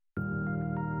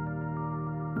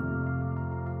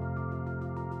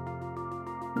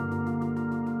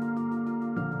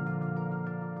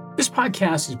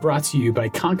podcast is brought to you by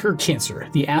Conquer Cancer,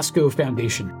 the ASCO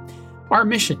Foundation. Our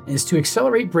mission is to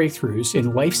accelerate breakthroughs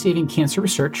in life-saving cancer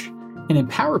research and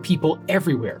empower people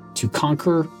everywhere to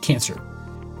conquer cancer.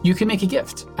 You can make a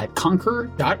gift at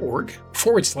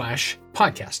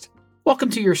conquer.org/podcast. Welcome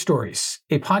to Your Stories,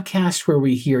 a podcast where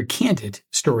we hear candid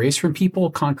stories from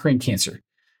people conquering cancer.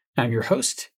 I'm your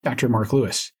host, Dr. Mark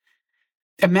Lewis.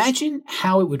 Imagine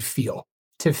how it would feel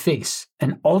to face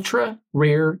an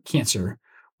ultra-rare cancer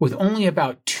with only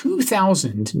about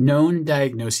 2,000 known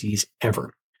diagnoses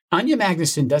ever. Anya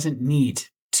Magnuson doesn't need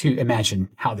to imagine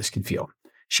how this can feel.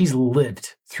 She's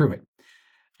lived through it.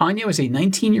 Anya was a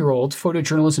 19-year-old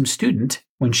photojournalism student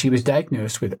when she was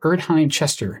diagnosed with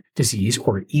Erdheim-Chester disease,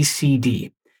 or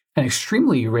ECD, an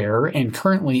extremely rare and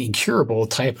currently incurable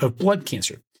type of blood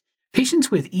cancer. Patients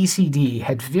with ECD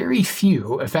had very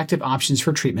few effective options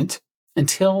for treatment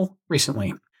until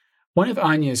recently. One of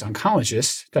Anya's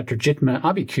oncologists, Dr. Jithma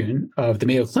Abeykoon of the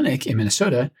Mayo Clinic in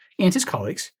Minnesota, and his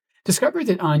colleagues, discovered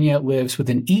that Anya lives with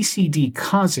an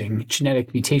ECD-causing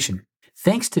genetic mutation.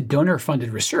 Thanks to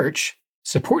donor-funded research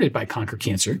supported by Conquer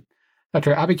Cancer,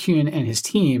 Dr. Abeykoon and his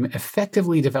team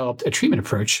effectively developed a treatment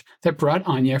approach that brought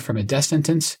Anya from a death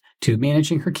sentence to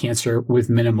managing her cancer with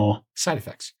minimal side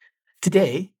effects.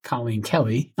 Today, Colleen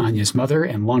Kelly, Anya's mother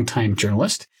and longtime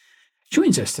journalist,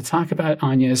 joins us to talk about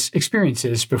Anya's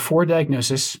experiences before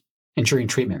diagnosis and during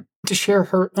treatment, to share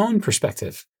her own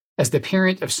perspective as the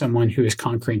parent of someone who is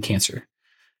conquering cancer.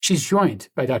 She's joined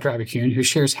by Dr. Abeykoon, who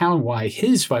shares how and why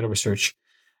his vital research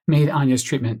made Anya's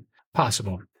treatment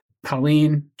possible.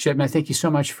 Colleen, Jithma, thank you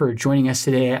so much for joining us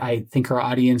today. I think our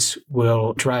audience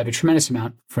will derive a tremendous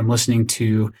amount from listening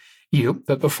to you.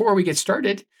 But before we get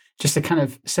started, just to kind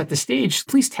of set the stage,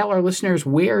 please tell our listeners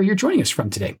where you're joining us from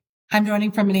today. I'm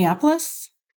joining from Minneapolis.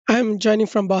 I'm joining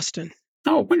from Boston.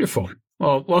 Oh, wonderful.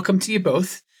 Well, welcome to you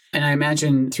both. And I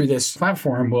imagine through this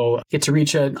platform, we'll get to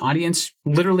reach an audience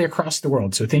literally across the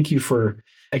world. So thank you for,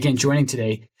 again, joining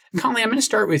today. Colleen, I'm going to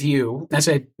start with you. As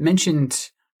I mentioned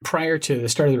prior to the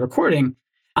start of the recording,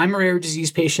 I'm a rare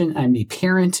disease patient. I'm the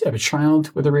parent of a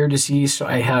child with a rare disease. So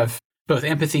I have both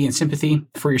empathy and sympathy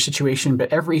for your situation,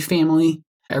 but every family,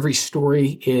 every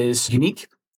story is unique.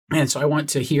 And so I want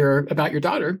to hear about your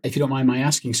daughter, if you don't mind my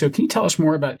asking. So can you tell us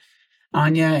more about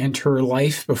Anya and her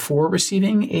life before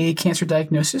receiving a cancer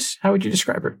diagnosis? How would you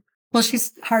describe her? Well,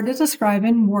 she's hard to describe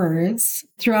in words.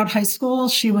 Throughout high school,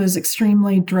 she was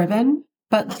extremely driven,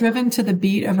 but driven to the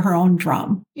beat of her own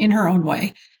drum in her own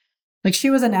way. Like, she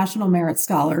was a National Merit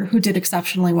Scholar who did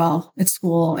exceptionally well at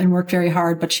school and worked very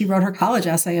hard, but she wrote her college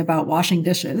essay about washing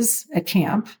dishes at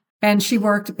camp. And she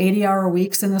worked 80-hour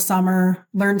weeks in the summer,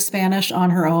 learned Spanish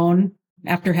on her own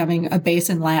after having a base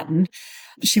in Latin.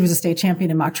 She was a state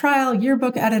champion in mock trial,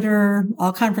 yearbook editor,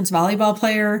 all-conference volleyball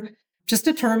player, just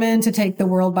determined to take the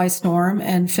world by storm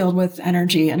and filled with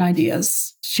energy and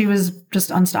ideas. She was just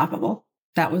unstoppable.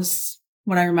 That was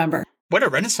what I remember. What a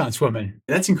Renaissance woman.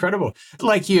 That's incredible.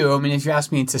 Like you, I mean, if you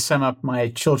asked me to sum up my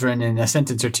children in a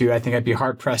sentence or two, I think I'd be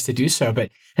hard-pressed to do so. But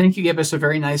I think you gave us a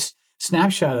very nice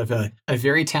snapshot of a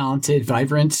very talented,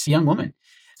 vibrant young woman.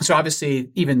 So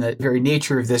obviously, even the very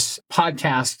nature of this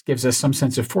podcast gives us some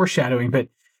sense of foreshadowing, but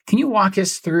can you walk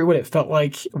us through what it felt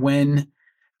like when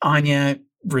Anya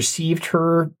received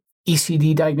her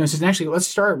ECD diagnosis? And actually, let's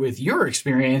start with your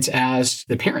experience as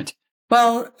the parent.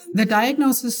 Well, the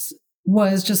diagnosis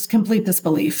was just complete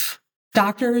disbelief.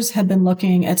 Doctors had been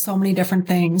looking at so many different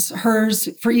things. Hers,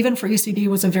 for ECD,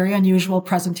 was a very unusual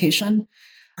presentation.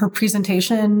 Her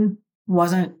presentation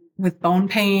wasn't with bone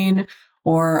pain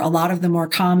or a lot of the more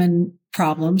common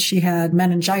problems. She had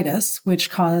meningitis, which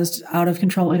caused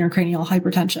out-of-control intracranial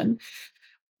hypertension,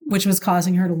 which was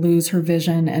causing her to lose her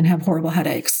vision and have horrible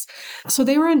headaches. So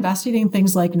they were investigating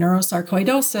things like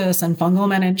neurosarcoidosis and fungal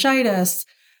meningitis.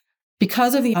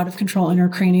 Because of the out-of-control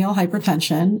intracranial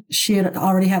hypertension, she had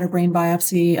already had a brain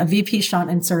biopsy, a VP shunt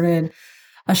inserted,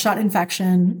 a shunt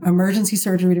infection, emergency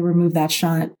surgery to remove that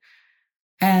shunt,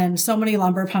 and so many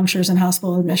lumbar punctures and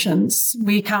hospital admissions.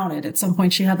 We counted. At some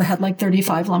point, she had like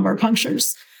 35 lumbar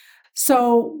punctures.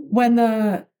 So when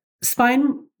the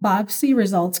spine biopsy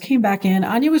results came back in,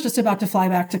 Anya was just about to fly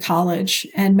back to college,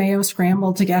 and Mayo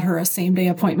scrambled to get her a same-day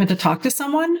appointment to talk to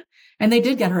someone. And they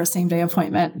did get her a same-day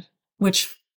appointment,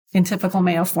 which in typical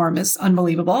Mayo form is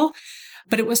unbelievable.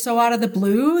 But it was so out of the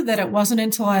blue that it wasn't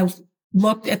until I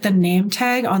looked at the name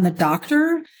tag on the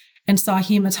doctor and saw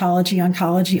hematology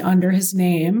oncology under his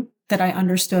name that I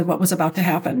understood what was about to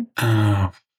happen.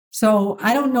 Oh. So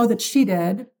I don't know that she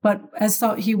did, but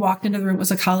he walked into the room, it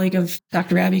was a colleague of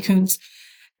Dr. Abeykoon's.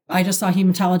 I just saw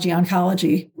hematology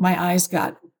oncology. My eyes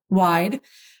got wide.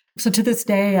 So to this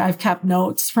day, I've kept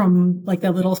notes from like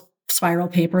the little spiral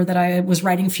paper that I was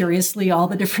writing furiously, all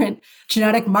the different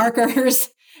genetic markers,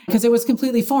 because it was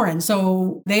completely foreign.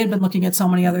 So they had been looking at so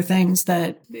many other things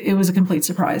that it was a complete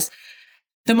surprise.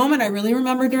 The moment I really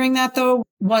remember during that, though,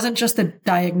 wasn't just the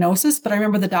diagnosis, but I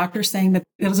remember the doctor saying that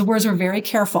the words were very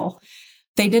careful.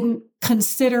 They didn't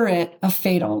consider it a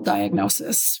fatal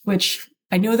diagnosis, which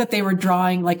I knew that they were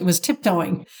drawing, like it was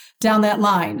tiptoeing down that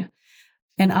line.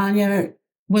 And Anya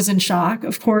was in shock,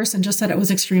 of course, and just said it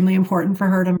was extremely important for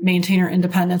her to maintain her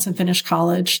independence and finish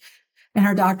college. And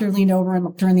her doctor leaned over and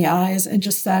looked her in the eyes and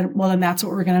just said, well, then that's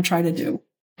what we're going to try to do.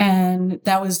 And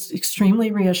that was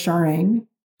extremely reassuring,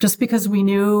 just because we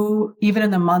knew even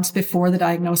in the months before the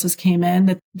diagnosis came in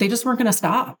that they just weren't going to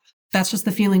stop. That's just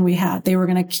the feeling we had. They were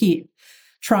going to keep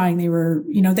trying. They were,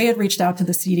 they had reached out to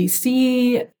the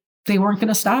CDC. They weren't going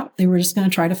to stop. They were just going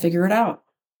to try to figure it out.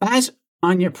 As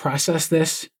Anya processed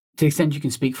this, to the extent you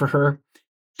can speak for her,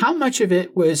 how much of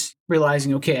it was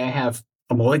realizing, okay, I have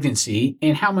a malignancy,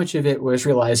 and how much of it was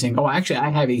realizing, oh, actually, I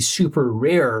have a super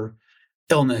rare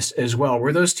illness as well?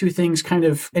 Were those two things kind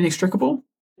of inextricable?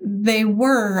 They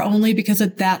were, only because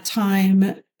at that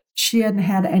time, she hadn't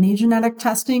had any genetic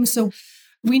testing. So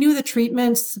we knew the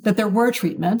treatments, that there were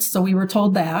treatments. So we were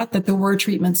told that there were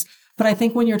treatments. But I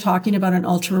think when you're talking about an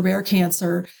ultra rare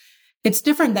cancer, it's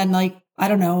different than I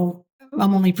don't know,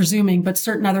 I'm only presuming, but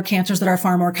certain other cancers that are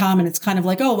far more common, it's kind of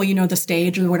like, oh, well, the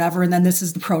stage or whatever, and then this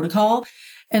is the protocol.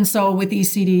 And so with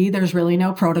ECD, there's really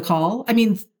no protocol. I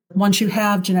mean, once you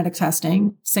have genetic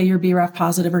testing, say you're BRAF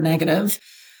positive or negative,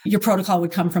 your protocol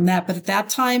would come from that. But at that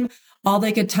time, all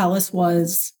they could tell us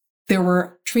was there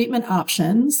were treatment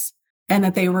options and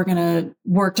that they were going to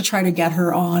work to try to get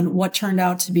her on what turned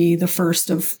out to be the first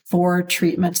of 4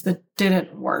 treatments that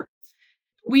didn't work.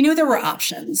 We knew there were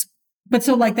options. But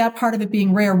so that part of it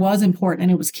being rare was important,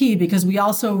 and it was key because we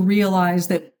also realized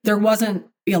that there wasn't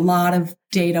a lot of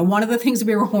data. One of the things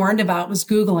we were warned about was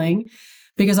Googling,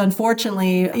 because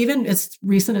unfortunately, even as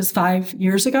recent as 5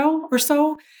 years ago or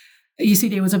so,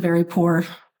 ECD was a very poor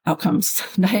outcomes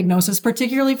diagnosis,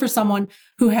 particularly for someone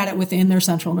who had it within their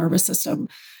central nervous system.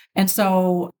 And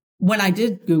so when I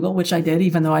did Google, which I did,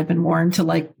 even though I'd been warned to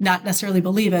not necessarily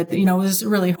believe it, it was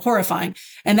really horrifying.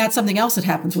 And that's something else that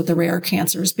happens with the rare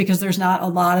cancers because there's not a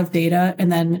lot of data.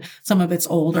 And then some of it's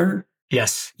older.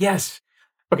 Yes.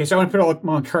 Okay. So I want to put all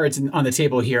my cards on the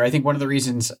table here. I think one of the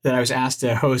reasons that I was asked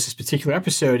to host this particular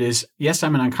episode is, yes,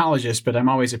 I'm an oncologist, but I'm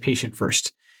always a patient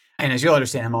first. And as you'll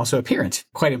understand, I'm also a parent,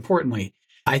 quite importantly,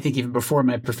 I think even before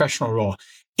my professional role.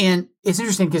 And it's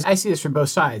interesting because I see this from both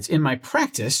sides. In my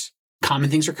practice, common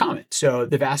things are common. So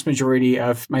the vast majority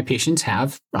of my patients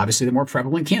have, obviously, the more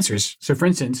prevalent cancers. So for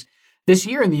instance, this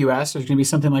year in the US, there's going to be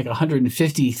something like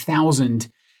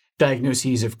 150,000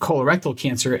 diagnoses of colorectal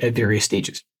cancer at various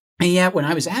stages. And yet, when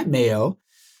I was at Mayo,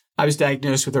 I was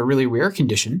diagnosed with a really rare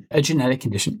condition, a genetic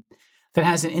condition, that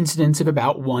has an incidence of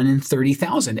about 1 in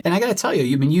 30,000. And I got to tell you,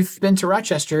 you've been to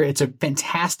Rochester. It's a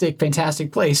fantastic,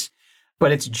 fantastic place,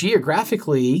 but it's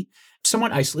geographically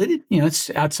somewhat isolated. It's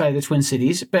outside the Twin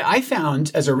Cities. But I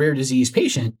found as a rare disease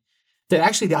patient that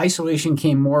actually the isolation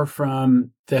came more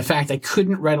from the fact I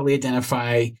couldn't readily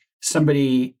identify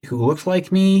somebody who looked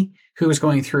like me, who was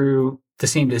going through the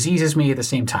same disease as me at the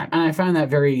same time. And I found that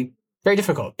very, very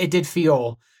difficult. It did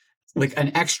feel like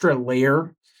an extra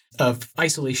layer of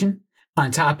isolation on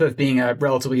top of being a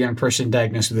relatively young person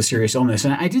diagnosed with a serious illness.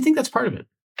 And I do think that's part of it.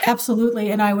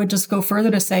 Absolutely. And I would just go further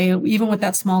to say, even with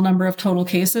that small number of total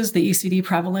cases, the ECD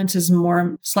prevalence is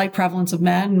more slight prevalence of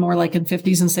men, more like in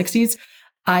 50s and 60s.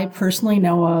 I personally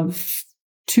know of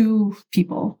 2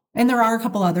 people, and there are a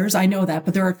couple others. I know that,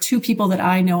 but there are 2 people that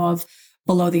I know of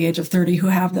below the age of 30 who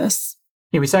have this.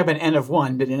 Yeah, we talk about an N of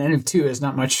 1, but an N of 2 is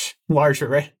not much larger,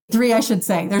 right? 3, I should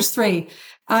say. There's 3.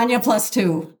 Anya plus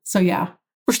 2. So yeah.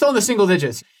 We're still in the single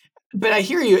digits. But I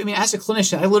hear you. As a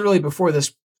clinician, I literally, before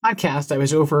this podcast, I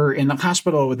was over in the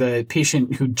hospital with a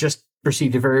patient who just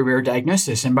received a very rare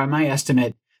diagnosis. And by my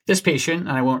estimate, this patient,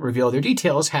 and I won't reveal their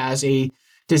details, has a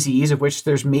disease of which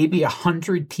there's maybe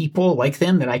 100 people like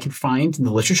them that I can find in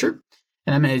the literature.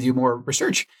 And I'm going to do more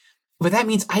research. But that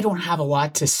means I don't have a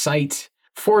lot to cite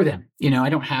for them. I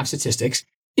don't have statistics.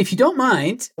 If you don't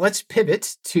mind, let's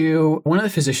pivot to one of the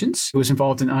physicians who was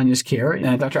involved in Anya's care.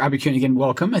 Dr. Abeykoon, again,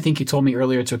 welcome. I think you told me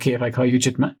earlier it's okay if I call you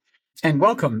Jithma. And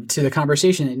welcome to the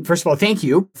conversation. And first of all, thank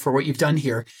you for what you've done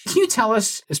here. Can you tell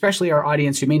us, especially our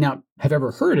audience who may not have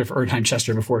ever heard of Erdheim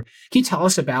Chester before, can you tell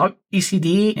us about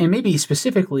ECD and maybe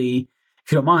specifically,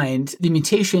 if you don't mind, the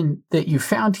mutation that you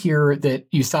found here that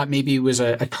you thought maybe was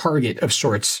a target of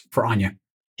sorts for Anya?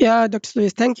 Yeah, Dr.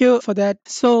 Lewis, thank you for that.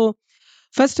 So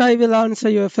first, I will answer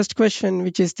your first question,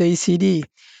 which is the ECD.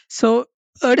 So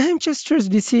Erdheim-Chester's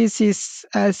disease is,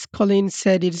 as Colleen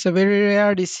said, it's a very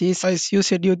rare disease. As you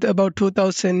said, about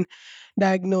 2,000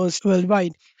 diagnosed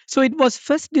worldwide. So it was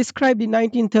first described in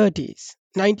 1930s,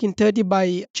 1930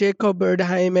 by Jacob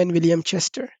Erdheim and William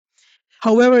Chester.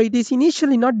 However, it is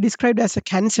initially not described as a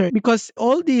cancer because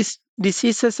all these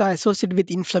diseases are associated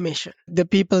with inflammation. The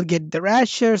people get the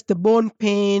rashes, the bone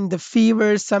pain, the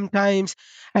fevers sometimes,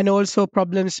 and also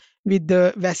problems with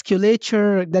the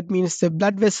vasculature, that means the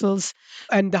blood vessels,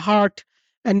 and the heart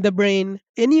and the brain.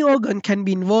 Any organ can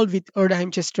be involved with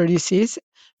Erdheim-Chester disease.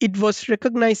 It was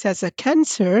recognized as a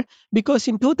cancer because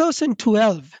in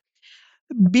 2012,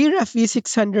 BRAF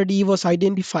V600E was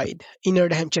identified in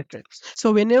Erdheim-Chester.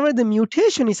 So whenever the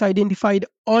mutation is identified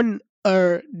on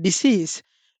a disease,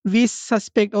 we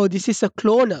suspect, oh, this is a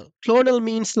clonal. Clonal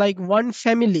means like one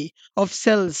family of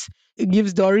cells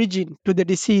gives the origin to the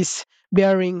disease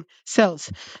bearing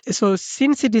cells. So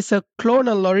since it is a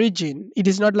clonal origin, it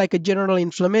is not like a general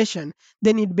inflammation,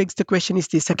 then it begs the question, is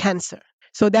this a cancer?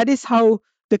 So that is how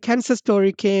the cancer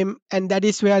story came, and that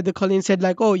is where the Colleen said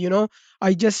like, oh,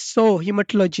 I just saw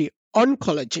hematology,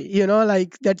 oncology,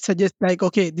 like that suggests like,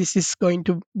 okay, this is going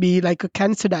to be like a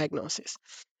cancer diagnosis.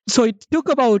 So it took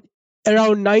about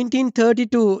around 1930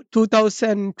 to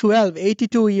 2012,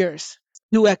 82 years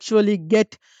to actually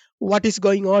get what is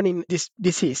going on in this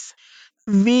disease.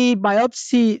 We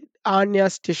biopsy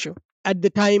Anya's tissue at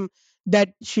the time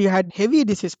that she had heavy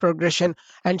disease progression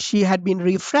and she had been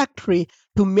refractory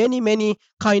to many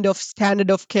kind of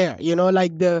standard of care,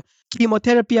 like the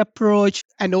chemotherapy approach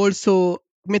and also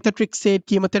methotrexate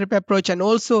chemotherapy approach and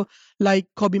also like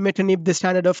cobimetinib, the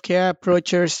standard of care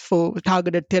approaches for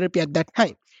targeted therapy at that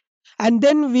time. And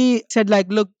then we said like,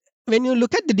 look, when you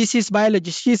look at the disease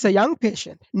biology, she's a young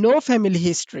patient, no family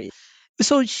history,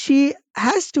 so she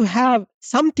has to have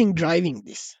something driving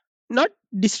this. Not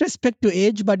disrespect to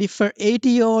age, but if an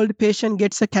 80-year-old patient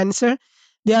gets a cancer,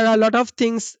 there are a lot of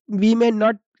things we may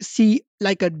not see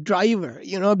like a driver,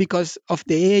 because of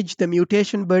the age, the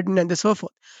mutation burden, and so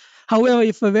forth. However,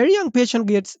 if a very young patient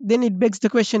gets, then it begs the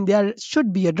question, there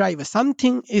should be a driver.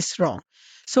 Something is wrong.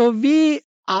 So we,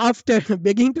 after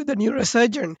begging to the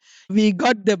neurosurgeon, we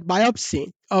got the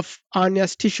biopsy of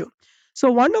Anya's tissue. So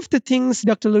one of the things,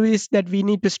 Dr. Lewis, that we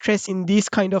need to stress in these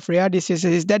kind of rare diseases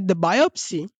is that the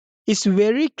biopsy is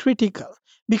very critical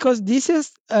because this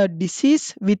is a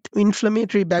disease with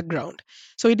inflammatory background.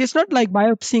 So it is not like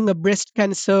biopsying a breast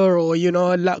cancer or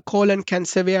colon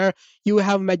cancer where you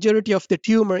have majority of the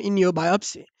tumor in your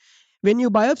biopsy. When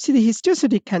you biopsy the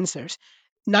histiocytic cancers,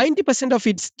 90% of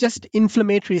it's just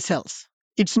inflammatory cells.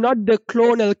 It's not the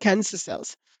clonal cancer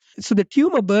cells. So the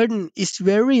tumor burden is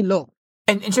very low.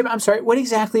 And Jim, I'm sorry, what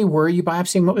exactly were you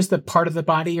biopsying? What was the part of the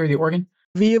body or the organ?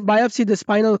 We biopsied the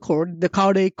spinal cord, the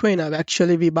cauda equina.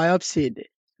 Actually, we biopsied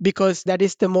because that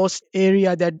is the most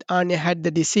area that Anya had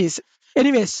the disease.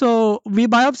 Anyway, so we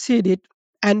biopsied it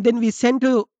and then we sent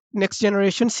to next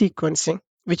generation sequencing,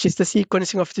 which is the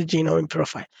sequencing of the genome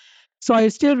profile. So I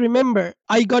still remember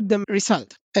I got the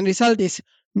result, and result is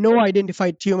no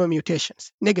identified tumor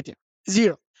mutations, negative,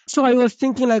 zero. So I was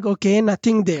thinking like, okay,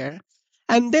 nothing there.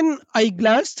 And then I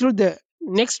glanced through the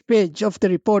next page of the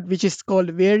report, which is called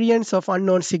variants of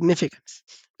unknown significance.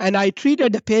 And I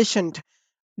treated the patient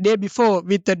day before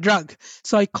with the drug.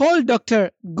 So I called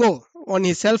Dr. Go on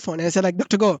his cell phone and I said like,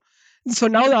 Dr. Go, so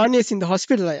now Anya is in the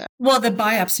hospital. Well, the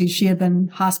biopsy, she had been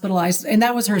hospitalized, and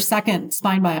that was her second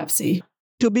spine biopsy.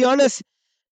 To be honest,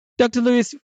 Dr.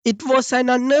 Lewis, it was an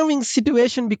unnerving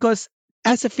situation because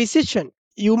as a physician,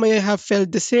 you may have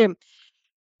felt the same.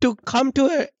 To come to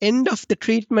an end of the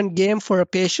treatment game for a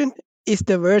patient is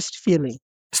the worst feeling.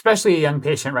 Especially a young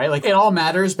patient, right? Like it all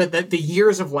matters, but the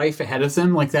years of life ahead of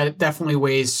them, like that definitely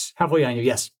weighs heavily on you.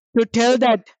 Yes. To tell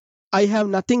that I have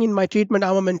nothing in my treatment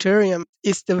armamentarium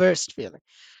is the worst feeling.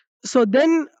 So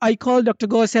then I called Dr.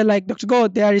 Go and said like, Dr. Go,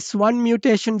 there is one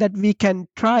mutation that we can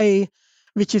try,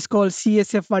 which is called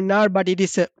CSF1R, but it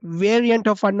is a variant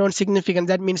of unknown significance.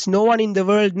 That means no one in the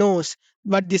world knows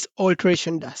what this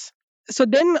alteration does. So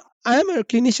then I am a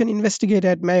clinician investigator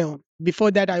at Mayo.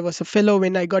 Before that, I was a fellow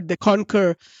when I got the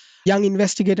Conquer Young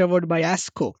Investigator Award by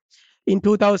ASCO in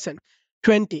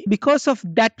 2020. Because of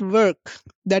that work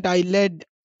that I led,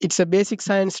 it's a basic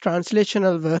science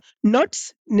translational work, not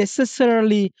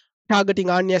necessarily targeting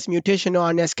Anya's mutation or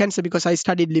Anya's cancer because I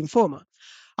studied lymphoma.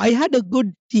 I had a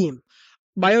good team,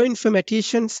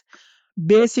 bioinformaticians,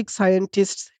 basic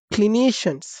scientists,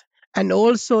 clinicians, and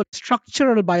also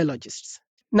structural biologists.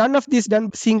 None of this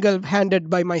done single-handed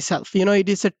by myself. It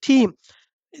is a team.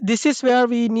 This is where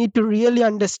we need to really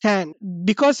understand.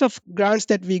 Because of grants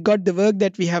that we got, the work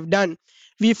that we have done,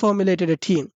 we formulated a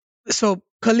team. So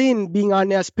Colleen being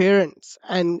Anya's parents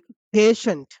and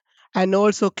patient and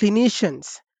also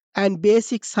clinicians and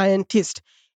basic scientists.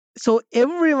 So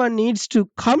everyone needs to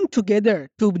come together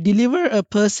to deliver a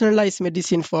personalized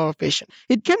medicine for our patient.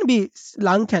 It can be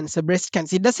lung cancer, breast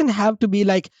cancer. It doesn't have to be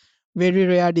like very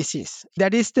rare disease.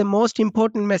 That is the most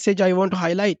important message I want to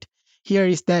highlight here,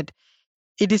 is that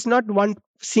it is not one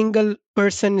single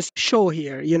person's show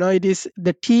here. It is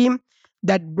the team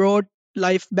that brought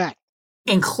life back.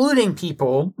 Including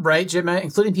people, right, Jithma?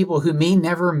 Including people who may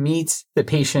never meet the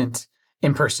patient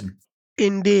in person.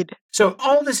 Indeed. So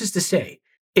all this is to say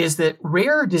is that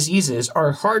rare diseases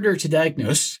are harder to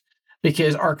diagnose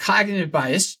because our cognitive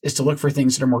bias is to look for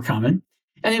things that are more common.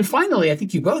 And then finally, I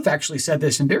think you both actually said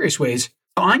this in various ways,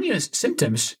 Anya's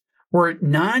symptoms were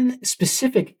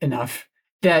non-specific enough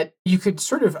that you could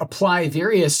sort of apply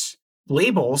various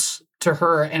labels to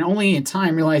her and only in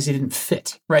time realize they didn't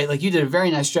fit, right? Like you did a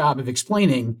very nice job of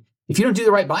explaining, if you don't do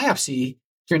the right biopsy,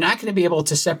 you're not going to be able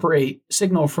to separate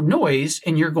signal from noise,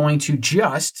 and you're going to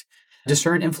just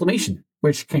discern inflammation,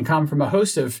 which can come from a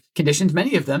host of conditions,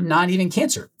 many of them not even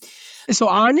cancer. So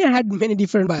Anya had many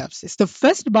different biopsies. The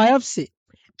first biopsy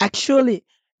actually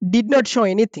did not show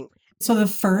anything. So the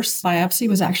first biopsy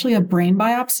was actually a brain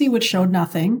biopsy, which showed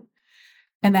nothing.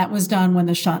 And that was done when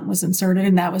the shunt was inserted.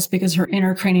 And that was because her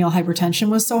intracranial hypertension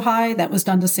was so high. That was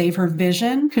done to save her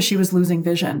vision because she was losing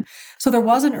vision. So there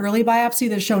was an early biopsy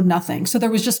that showed nothing. So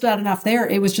there was just not enough there.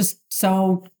 It was just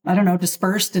so,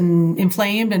 dispersed and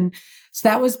inflamed. And so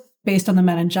that was based on the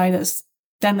meningitis.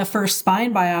 Then the first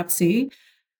spine biopsy,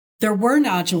 there were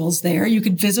nodules there. You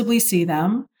could visibly see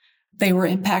them. They were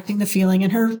impacting the feeling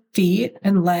in her feet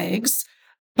and legs,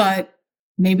 but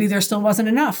maybe there still wasn't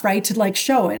enough, right, to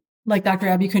show it. Like Dr.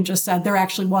 Abeykoon just said, there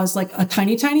actually was a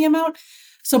tiny, tiny amount.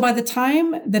 So by the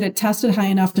time that it tested high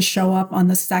enough to show up on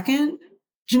the second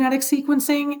genetic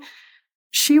sequencing,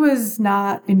 she was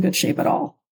not in good shape at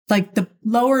all. Like the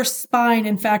lower spine,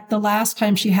 in fact, the last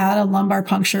time she had a lumbar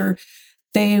puncture,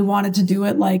 they wanted to do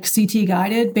it CT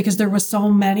guided because there was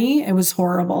so many. It was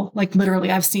horrible.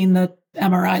 Literally, I've seen the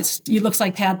MRIs. It looks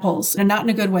like tadpoles, and not in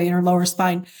a good way, in her lower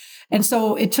spine. And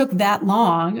so it took that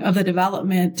long of the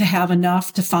development to have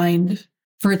enough to find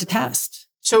for it to test.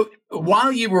 So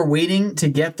while you were waiting to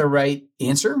get the right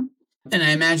answer, and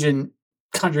I imagine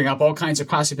conjuring up all kinds of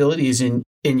possibilities in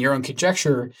your own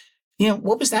conjecture,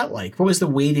 what was that like? What was the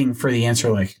waiting for the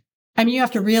answer like? I mean, you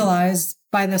have to realize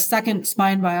by the second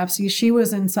spine biopsy, she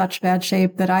was in such bad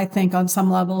shape that I think on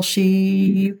some level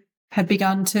she had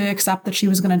begun to accept that she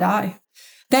was going to die.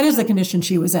 That is the condition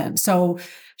she was in. So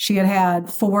she had had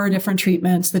 4 different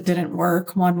treatments that didn't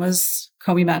work. One was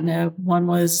cobimetinib, one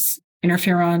was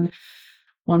interferon,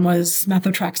 one was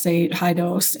methotrexate, high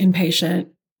dose, inpatient.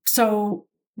 So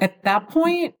at that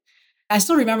point, I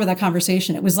still remember that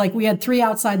conversation. It was like we had 3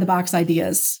 outside the box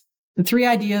ideas. The 3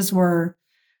 ideas were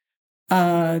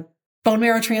bone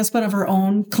marrow transplant of her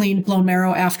own, cleaned bone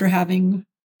marrow after having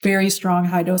very strong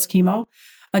high dose chemo,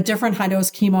 a different high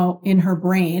dose chemo in her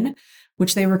brain,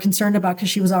 which they were concerned about because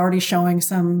she was already showing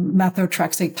some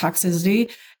methotrexate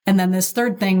toxicity. And then this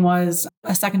third thing was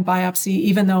a second biopsy,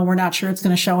 even though we're not sure it's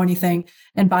going to show anything.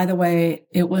 And by the way,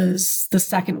 it was the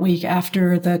second week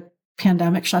after the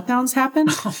pandemic shutdowns happened.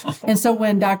 And so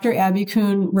when Dr.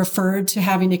 Abeykoon referred to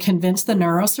having to convince the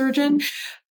neurosurgeon,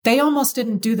 they almost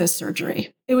didn't do this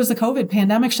surgery. It was the COVID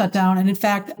pandemic shutdown. And in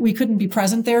fact, we couldn't be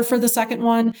present there for the second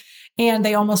one. And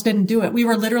they almost didn't do it. We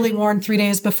were literally warned 3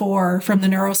 days before from the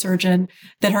neurosurgeon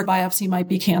that her biopsy might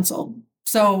be canceled.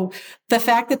 So the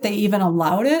fact that they even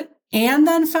allowed it and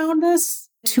then found this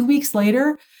 2 weeks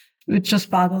later, it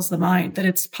just boggles the mind that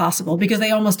it's possible because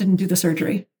they almost didn't do the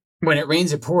surgery. When it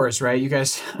rains, it pours, right? You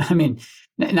guys, I mean,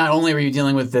 not only were you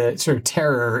dealing with the sort of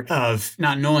terror of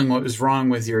not knowing what was wrong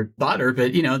with your daughter,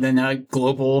 but, then a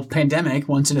global pandemic,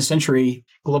 once in a century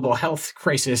global health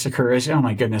crisis occurs. Oh,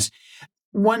 my goodness.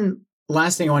 One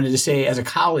last thing I wanted to say as a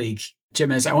colleague,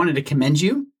 Jim, is I wanted to commend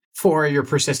you for your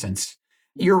persistence.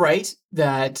 You're right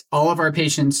that all of our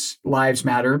patients' lives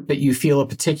matter, but you feel a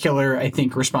particular, I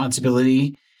think,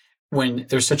 responsibility when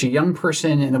there's such a young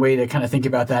person, and the way to kind of think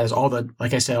about that is all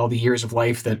the years of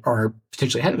life that are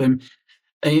potentially ahead of them,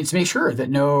 and to make sure that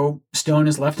no stone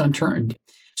is left unturned.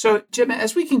 So, Jim,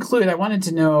 as we conclude, I wanted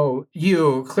to know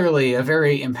you, clearly a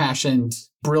very impassioned,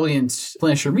 brilliant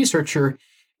clinician researcher.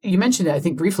 You mentioned it, I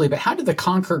think, briefly, but how did the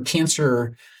Conquer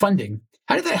Cancer funding,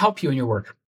 how did that help you in your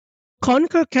work?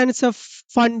 Conquer Cancer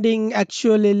funding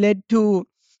actually led to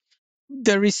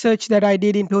the research that I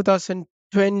did in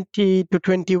 2020 to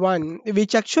 21,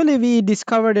 which actually we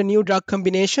discovered a new drug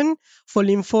combination for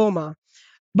lymphoma.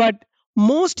 But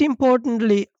most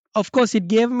importantly, of course, it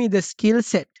gave me the skill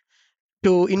set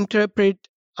to interpret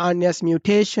Anya's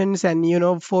mutations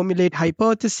and, formulate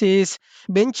hypotheses.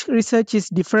 Bench research is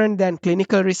different than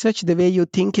clinical research. The way you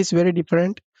think is very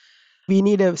different. We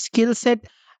need a skill set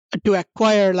to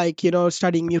acquire,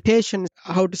 studying mutations,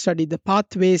 how to study the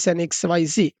pathways and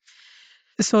XYZ.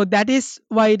 So that is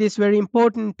why it is very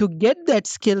important to get that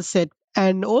skill set.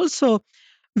 And also,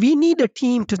 we need a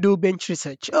team to do bench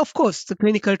research. Of course, the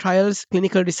clinical trials,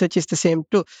 clinical research is the same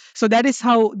too. So that is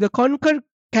how the Conquer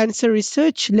Cancer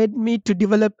research led me to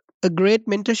develop a great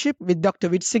mentorship with Dr.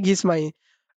 Witzig. He's my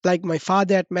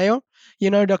father at Mayo,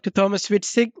 Dr. Thomas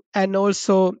Witzig, and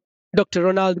also Dr.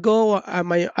 Ronald Go,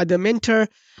 my other mentor,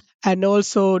 and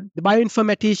also the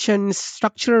bioinformaticians,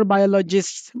 structural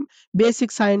biologists,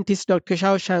 basic scientist, Dr.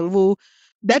 Xiaoshang Wu.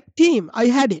 That team, I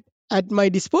had it at my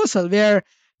disposal where,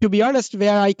 to be honest,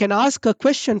 where I can ask a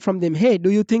question from them. Hey, do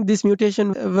you think this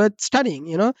mutation worth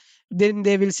studying? Then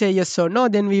they will say yes or no.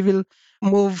 Then we will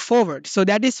move forward. So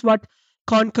that is what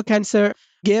Conquer Cancer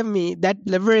gave me, that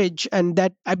leverage and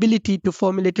that ability to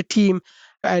formulate a team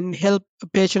and help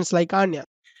patients like Anya.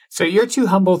 So you're too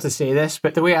humble to say this,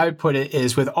 but the way I would put it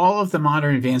is with all of the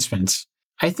modern advancements,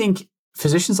 I think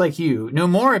physicians like you know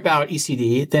more about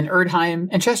ECD than Erdheim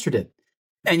and Chester did.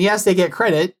 And yes, they get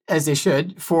credit, as they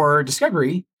should, for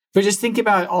discovery, but just think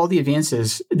about all the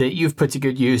advances that you've put to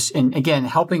good use. And again,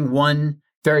 helping one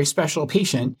very special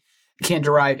patient can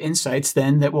derive insights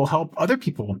then that will help other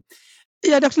people.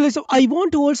 Yeah, Dr. Lee, so I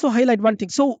want to also highlight one thing.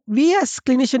 So we as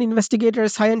clinician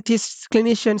investigators, scientists,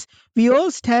 clinicians, we all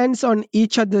stand on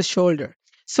each other's shoulder.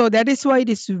 So that is why it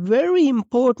is very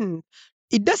important.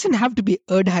 It doesn't have to be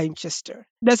Erdheim Chester.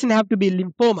 It doesn't have to be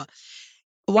lymphoma.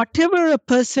 Whatever a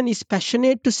person is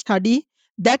passionate to study,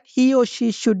 that he or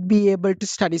she should be able to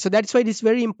study. So that's why it is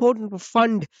very important to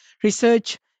fund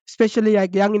research, especially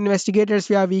like young investigators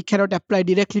where we cannot apply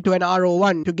directly to an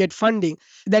R01 to get funding.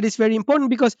 That is very important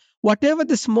because whatever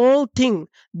the small thing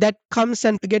that comes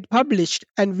and get published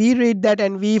and we read that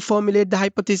and we formulate the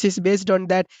hypothesis based on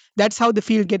that, that's how the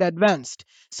field get advanced.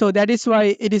 So that is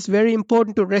why it is very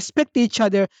important to respect each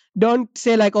other. Don't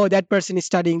say like, oh, that person is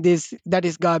studying this, that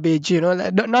is garbage,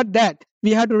 not that.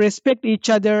 We have to respect each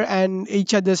other and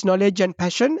each other's knowledge and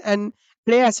passion and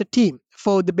play as a team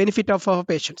for the benefit of our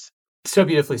patients. So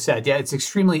beautifully said. Yeah, it's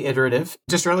extremely iterative.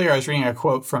 Just earlier, I was reading a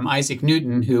quote from Isaac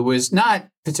Newton, who was not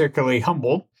particularly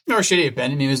humble, nor should he have been.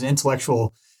 I mean, he was an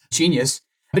intellectual genius.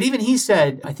 But even he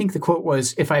said, I think the quote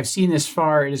was, if I've seen this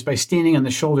far, it is by standing on the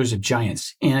shoulders of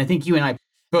giants. And I think you and I,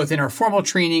 both in our formal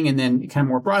training and then kind of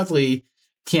more broadly,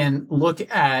 can look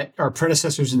at our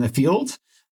predecessors in the field,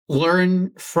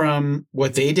 learn from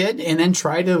what they did, and then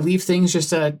try to leave things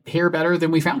just a hair better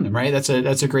than we found them, right?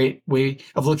 That's a great way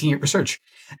of looking at research.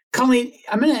 Colleen,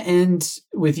 I'm going to end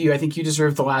with you. I think you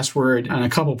deserve the last word on a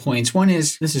couple points. One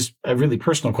is, this is a really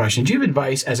personal question. Do you have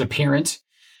advice as a parent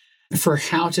for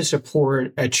how to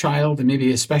support a child and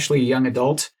maybe especially a young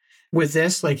adult with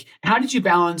this? Like, how did you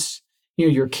balance,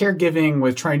 your caregiving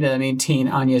with trying to maintain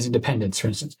Anya's independence, for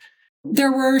instance?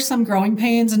 There were some growing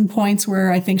pains and points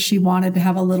where I think she wanted to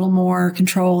have a little more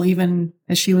control, even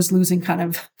as she was losing kind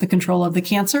of the control of the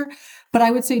cancer. But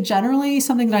I would say generally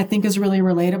something that I think is really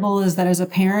relatable is that as a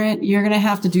parent, you're going to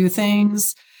have to do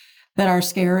things that are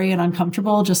scary and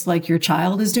uncomfortable, just like your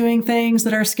child is doing things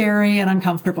that are scary and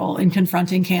uncomfortable in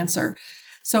confronting cancer.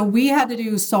 So we had to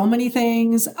do so many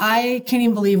things. I can't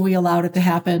even believe we allowed it to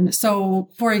happen. So,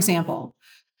 for example,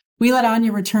 we let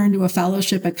Anya return to a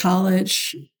fellowship at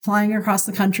college, flying across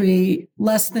the country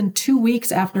less than 2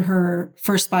 weeks after her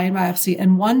first spine biopsy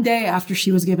and 1 day after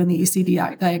she was given the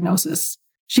ECD diagnosis.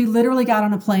 She literally got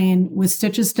on a plane with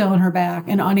stitches still in her back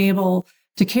and unable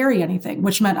to carry anything,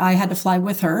 which meant I had to fly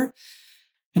with her.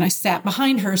 And I sat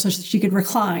behind her so that she could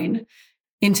recline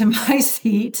into my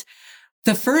seat.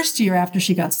 The first year after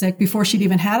she got sick, before she'd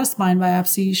even had a spine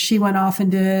biopsy, she went off and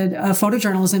did a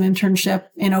photojournalism internship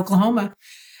in Oklahoma.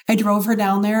 I drove her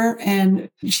down there and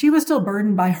she was still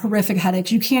burdened by horrific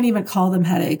headaches. You can't even call them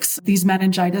headaches, these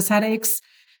meningitis headaches.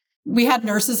 We had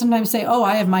nurses sometimes say, oh,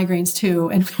 I have migraines too.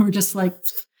 And we were just like,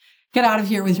 get out of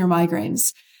here with your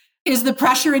migraines. Is the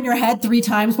pressure in your head 3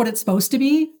 times what it's supposed to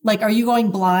be? Like, are you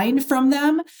going blind from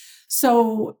them?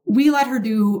 So we let her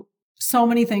do so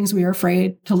many things we were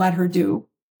afraid to let her do.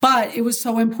 But it was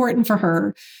so important for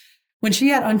her. When she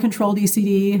had uncontrolled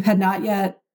ECD, had not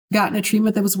yet gotten a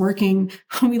treatment that was working,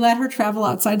 we let her travel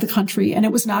outside the country and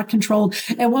it was not controlled.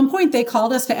 At one point, they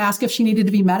called us to ask if she needed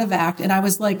to be medevaced. And I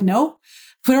was like, nope,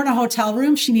 put her in a hotel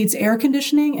room. She needs air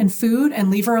conditioning and food and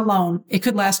leave her alone. It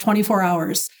could last 24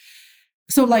 hours.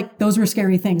 So like those were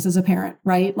scary things as a parent,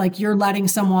 right? Like you're letting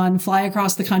someone fly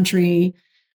across the country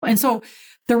And so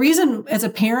the reason as a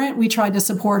parent we tried to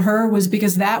support her was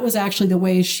because that was actually the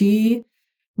way she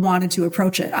wanted to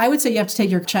approach it. I would say you have to take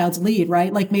your child's lead,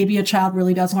 right? Like maybe a child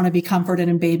really does want to be comforted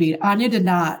and babied. Anya did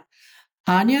not.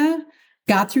 Anya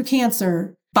got through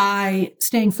cancer by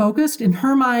staying focused. In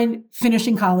her mind,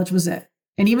 finishing college was it.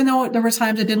 And even though there were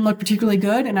times it didn't look particularly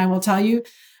good, and I will tell you,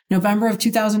 November of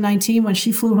 2019, when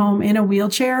she flew home in a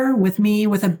wheelchair with me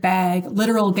with a bag,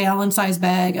 literal gallon-sized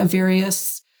bag of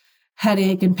various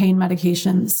headache and pain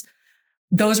medications,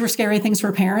 those were scary things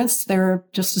for parents. They're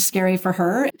just as scary for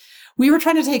her. We were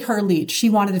trying to take her lead. She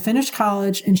wanted to finish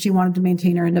college and she wanted to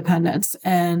maintain her independence.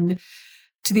 And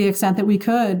to the extent that we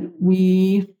could,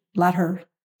 we let her,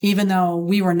 even though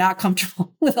we were not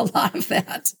comfortable with a lot of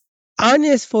that.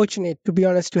 Anya is fortunate, to be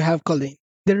honest, to have Colleen.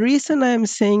 The reason I am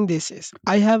saying this is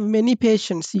I have many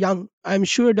patients, young. I'm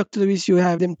sure, Dr. Lewis, you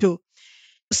have them too.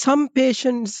 Some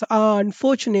patients are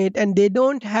unfortunate and they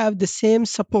don't have the same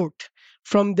support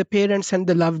from the parents and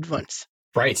the loved ones.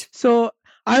 Right. So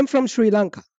I'm from Sri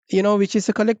Lanka, which is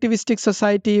a collectivistic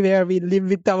society where we live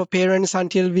with our parents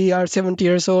until we are 70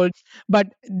 years old. But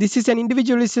this is an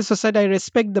individualistic society. I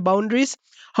respect the boundaries.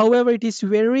 However, it is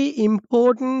very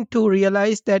important to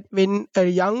realize that when a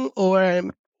young or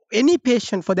any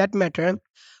patient for that matter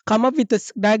come up with a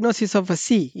diagnosis of a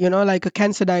C, like a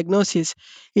cancer diagnosis,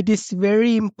 it is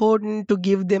very important to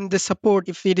give them the support.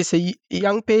 If it is a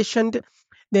young patient,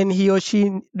 then he or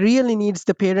she really needs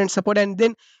the parent support. And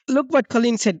then look what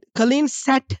Colleen said. Colleen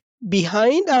sat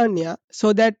behind Anya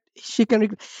so that she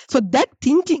can... So that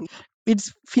thinking,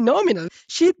 it's phenomenal.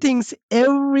 She thinks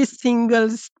every single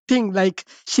thing, like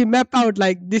she mapped out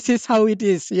like this is how it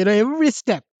is, every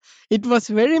step. It was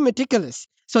very meticulous.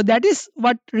 So that is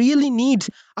what really needs.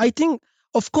 I think,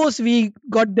 of course, we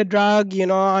got the drug,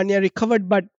 Anya recovered,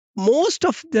 but most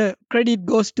of the credit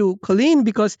goes to Colleen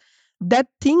because that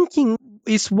thinking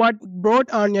is what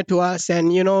brought Anya to us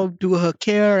and, to her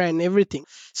care and everything.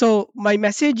 So my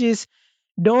message is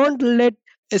don't let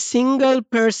a single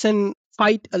person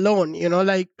fight alone,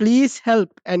 like please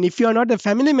help. And if you're not a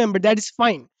family member, that is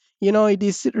fine. It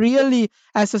is really,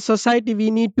 as a society,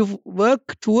 we need to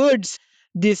work towards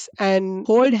this and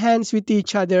hold hands with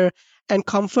each other and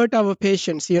comfort our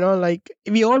patients, like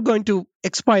we all going to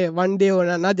expire one day or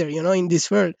another, in this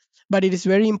world. But it is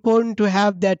very important to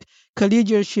have that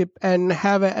collegialship and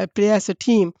have a play as a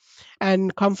team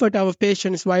and comfort our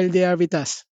patients while they are with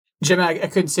us. Jithma, I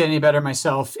couldn't say any better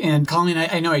myself. And Colleen,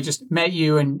 I know I just met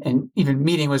you and even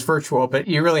meeting was virtual, but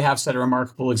you really have set a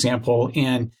remarkable example.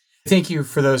 And thank you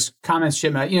for those comments,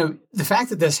 Jithma. The fact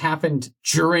that this happened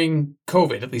during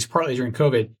COVID, at least partly during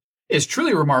COVID, is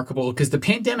truly remarkable because the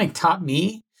pandemic taught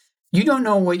me, you don't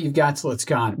know what you've got till it's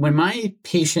gone. When my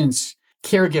patients,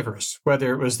 caregivers,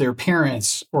 whether it was their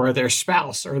parents or their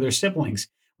spouse or their siblings,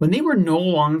 when they were no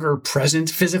longer present,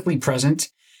 physically present,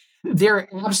 their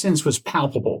absence was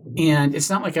palpable. And it's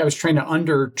not like I was trying to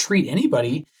undertreat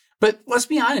anybody, but let's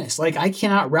be honest, like I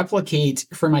cannot replicate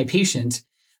for my patient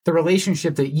the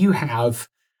relationship that you have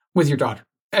with your daughter.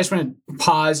 I just want to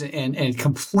pause and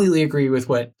completely agree with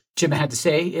what Jithma had to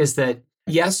say is that,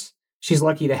 yes, she's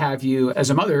lucky to have you as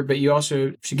a mother, but you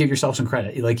also should give yourself some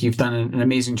credit. Like you've done an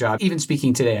amazing job. Even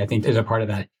speaking today, I think, is a part of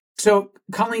that. So,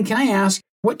 Colleen, can I ask,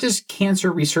 what does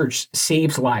cancer research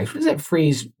saves lives? What does that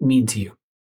phrase mean to you?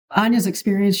 Anya's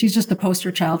experience, she's just the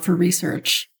poster child for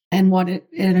research and what an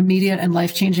immediate and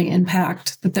life-changing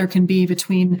impact that there can be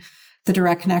between the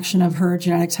direct connection of her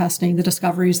genetic testing, the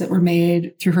discoveries that were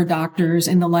made through her doctors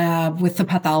in the lab, with the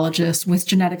pathologist, with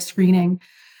genetic screening.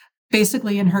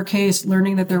 Basically, in her case,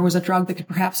 learning that there was a drug that could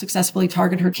perhaps successfully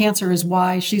target her cancer is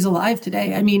why she's alive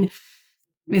today. I mean,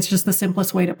 it's just the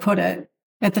simplest way to put it.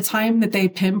 At the time that they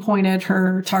pinpointed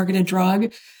her targeted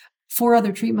drug, 4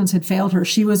 other treatments had failed her.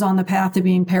 She was on the path to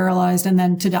being paralyzed and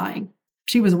then to dying.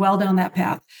 She was well down that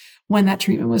path when that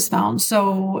treatment was found.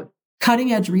 So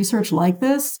cutting edge research like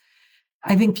this,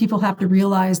 I think people have to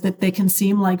realize that they can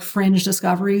seem like fringe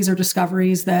discoveries or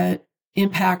discoveries that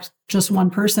impact just one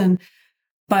person.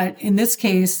 But in this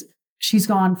case, she's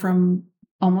gone from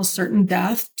almost certain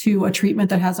death to a treatment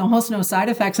that has almost no side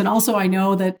effects. And also, I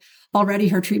know that already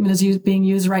her treatment is being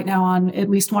used right now on at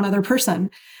least one other person.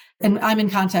 And I'm in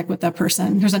contact with that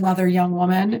person. There's another young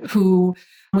woman who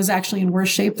was actually in worse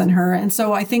shape than her. And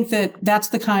so I think that that's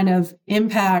the kind of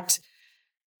impact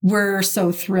we're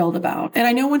so thrilled about. And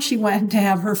I know when she went to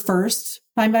have her first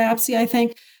spine biopsy, I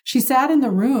think she sat in the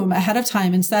room ahead of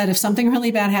time and said, if something really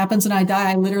bad happens and I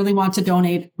die, I literally want to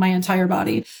donate my entire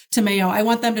body to Mayo. I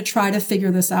want them to try to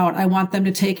figure this out. I want them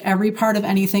to take every part of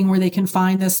anything where they can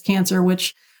find this cancer,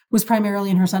 which was primarily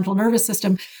in her central nervous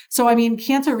system. So, I mean,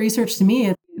 cancer research to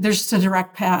me, there's just a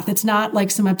direct path. It's not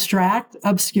like some abstract,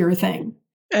 obscure thing.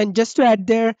 And just to add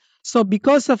there, so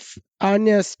because of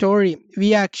Anya's story,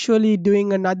 we are actually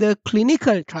doing another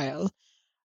clinical trial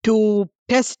to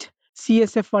test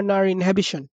CSF1R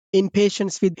inhibition in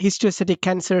patients with histiocytic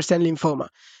cancers and lymphoma.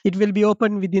 It will be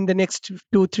open within the next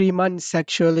 2-3 months,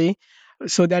 actually.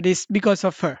 So that is because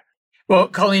of her. Well,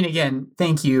 Colleen, again,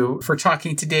 thank you for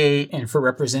talking today and for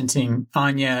representing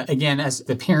Anya. Again, as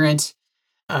the parent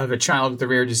of a child with a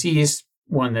rare disease,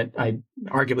 one that I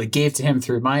arguably gave to him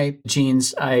through my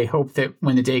genes, I hope that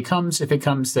when the day comes, if it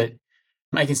comes, that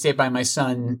I can stay by my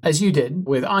son, as you did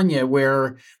with Anya,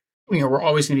 where we're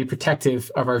always going to be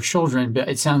protective of our children, but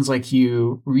it sounds like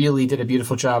you really did a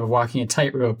beautiful job of walking a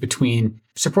tightrope between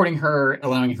supporting her,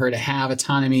 allowing her to have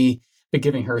autonomy, but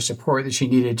giving her support that she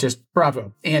needed. Just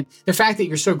bravo. And the fact that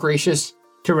you're so gracious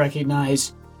to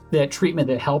recognize that treatment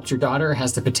that helped your daughter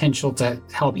has the potential to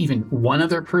help even one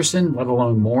other person, let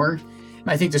alone more,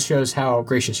 I think this shows how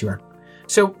gracious you are.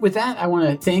 So with that, I want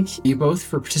to thank you both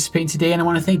for participating today, and I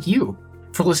want to thank you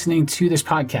for listening to this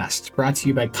podcast brought to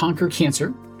you by Conquer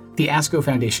Cancer, the ASCO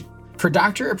Foundation. For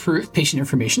doctor-approved patient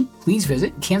information, please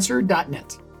visit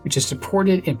cancer.net, which is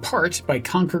supported in part by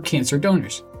Conquer Cancer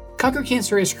donors. Conquer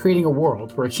Cancer is creating a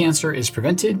world where cancer is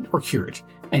prevented or cured,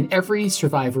 and every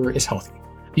survivor is healthy.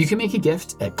 You can make a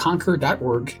gift at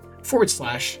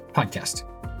conquer.org/podcast.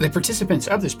 The participants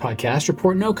of this podcast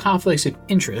report no conflicts of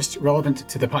interest relevant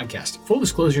to the podcast. Full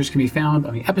disclosures can be found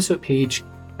on the episode page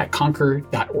at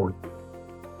conquer.org.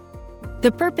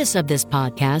 The purpose of this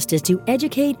podcast is to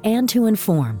educate and to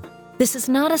inform. This is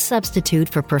not a substitute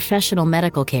for professional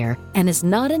medical care and is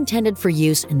not intended for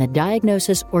use in the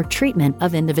diagnosis or treatment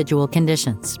of individual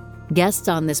conditions. Guests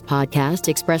on this podcast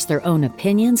express their own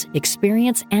opinions,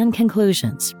 experience, and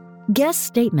conclusions. Guest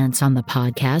statements on the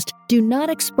podcast do not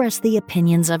express the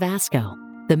opinions of ASCO.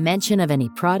 The mention of any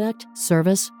product,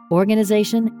 service,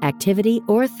 organization, activity,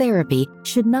 or therapy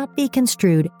should not be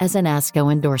construed as an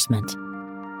ASCO endorsement.